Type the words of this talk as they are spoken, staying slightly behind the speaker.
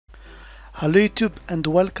Hello YouTube and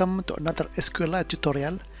welcome to another SQLite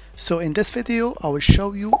tutorial. So in this video I will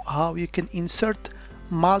show you how you can insert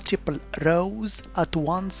multiple rows at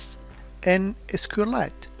once in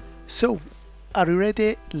SQLite. So are you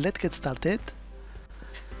ready? Let's get started.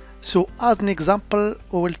 So as an example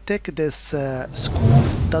we will take this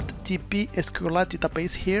school.db SQLite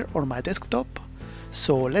database here on my desktop.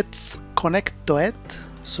 So let's connect to it.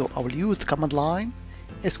 So I will use the command line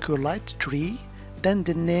SQLite tree, then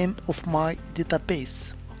the name of my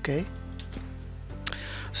database. Okay,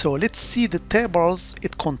 so let's see the tables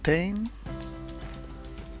it contains.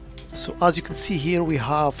 So as you can see here we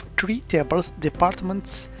have three tables: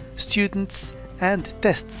 departments, students and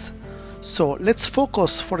tests. So let's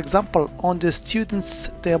focus, for example, on the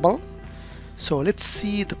students table. So let's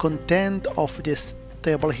see the content of this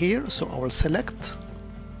table here. So I will select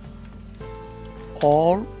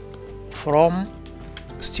all from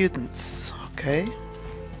students. Okay,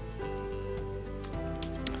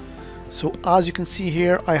 so as you can see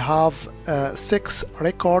here I have 6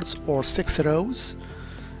 records or 6 rows: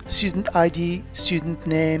 student ID, student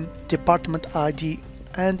name, department ID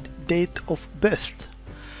and date of birth.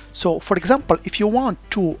 So for example, if you want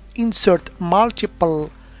to insert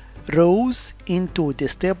multiple rows into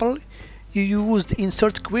this table, you use the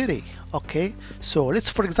insert query. Okay, so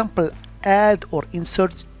let's for example add or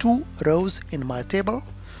insert 2 rows in my table.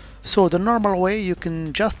 So the normal way, you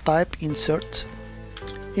can just type insert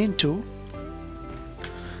into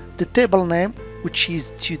the table name, which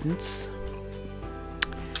is students,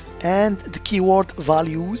 and the keyword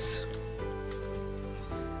values,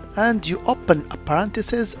 and you open a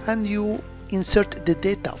parenthesis and you insert the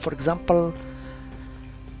data. For example,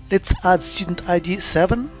 let's add student ID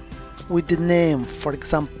 7 with the name, for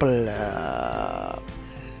example,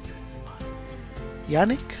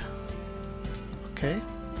 Yannick. Okay,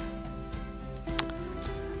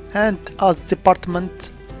 and as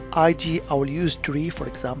department ID I will use 3, for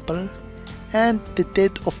example, and the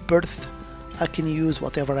date of birth I can use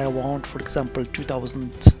whatever I want, for example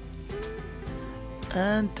 2000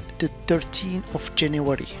 and the 13th of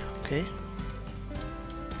January. Okay,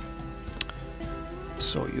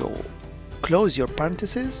 so you close your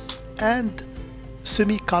parentheses and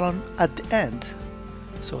semicolon at the end.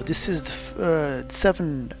 So this is the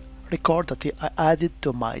 7 record that I added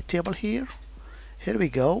to my table here. Here we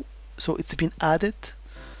go. So it's been added.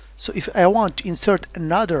 So if I want to insert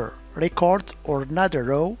another record or another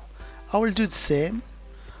row, I will do the same.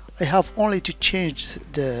 I have only to change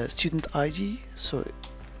the student ID. So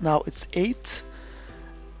now it's 8,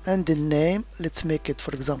 and the name, let's make it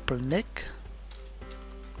for example Nick,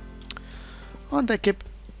 and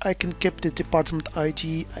I can keep the department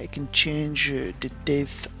ID. I can change the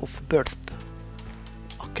date of birth.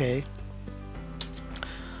 Okay,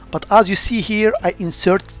 but as you see here I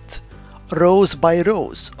insert rows by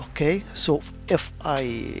rows. Okay, so if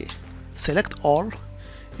I select all,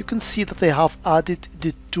 you can see that I have added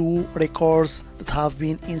the 2 records that have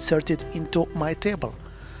been inserted into my table.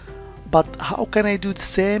 But how can I do the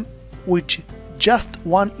same with just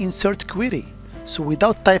one insert query? So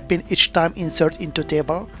without typing each time insert into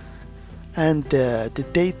table and the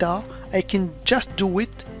data, I can just do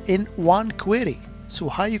it in one query. So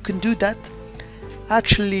how you can do that?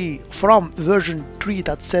 Actually, from version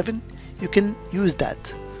 3.7 you can use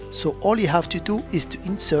that. So all you have to do is to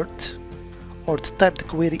insert, or to type the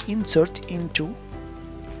query insert into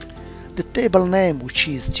the table name, which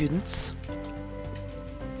is students.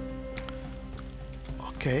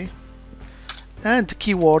 Okay, and the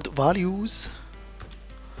keyword values.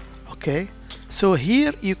 Okay, so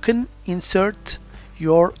here you can insert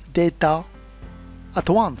your data at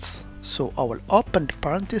once. So I will open the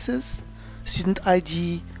parentheses, student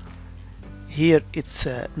ID, here it's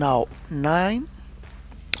now 9,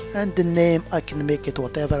 and the name I can make it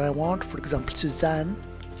whatever I want, for example Suzanne.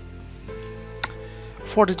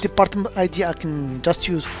 For the department ID I can just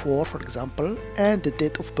use 4, for example, and the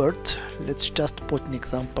date of birth, let's just put an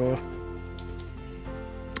example,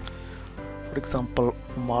 for example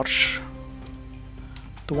March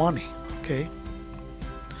 20. Okay,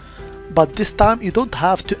 but this time you don't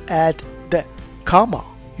have to add the comma,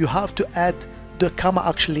 you have to add the comma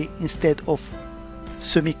actually instead of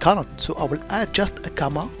semicolon. So I will add just a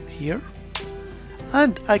comma here,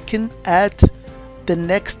 and I can add the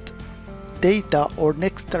next data or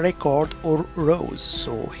next record or rows.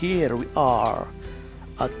 So here we are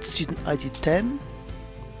at student ID 10.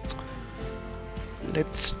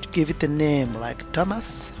 Let's give it a name like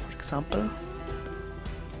Thomas, for example.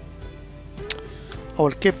 I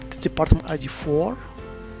will keep the department ID 4,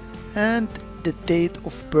 and the date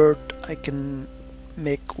of birth I can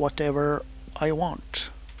make whatever I want.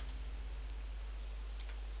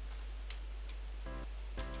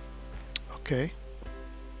 Okay,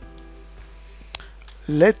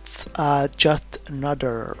 let's add just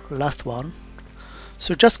another last one.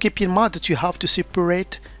 So just keep in mind that you have to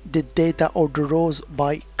separate the data or the rows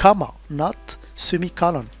by comma, not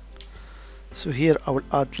semicolon. So here I will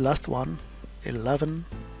add last one, 11.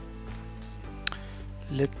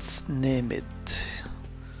 Let's name it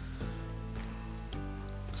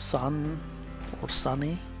sun or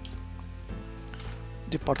sunny,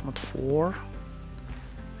 department 4,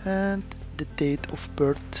 and the date of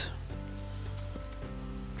birth,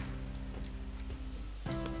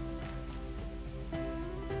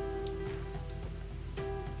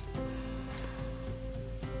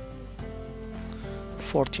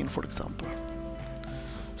 (14), for example.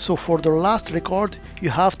 So for the last record, you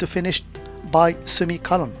have to finish by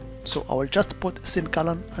semicolon. So I will just put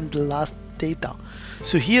semicolon and the last data.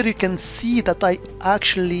 So here you can see that I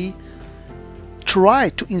actually try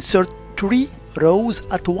to insert 3 rows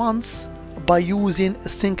at once by using a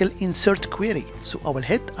single insert query. So I will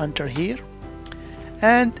hit enter here,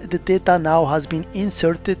 and the data now has been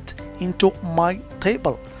inserted into my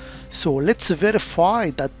table. So let's verify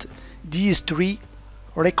that these 3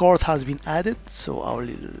 records has been added. So I will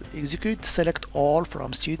execute, select all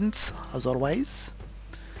from students as always,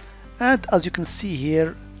 and as you can see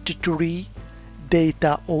here, the 3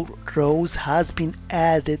 data or rows has been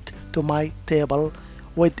added to my table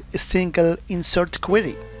with a single insert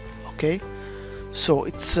query. Okay, so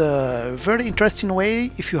it's a very interesting way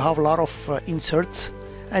if you have a lot of inserts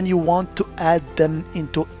and you want to add them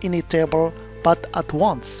into any table but at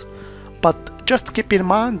once. But just keep in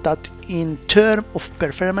mind that in terms of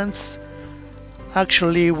performance,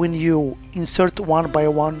 actually when you insert one by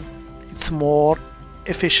one, it's more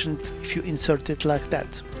efficient if you insert it like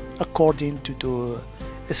that, according to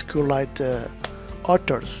the SQLite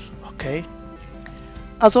authors. Okay,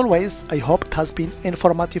 as always, I hope it has been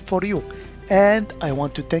informative for you, and I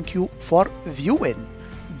want to thank you for viewing.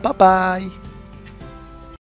 Bye bye.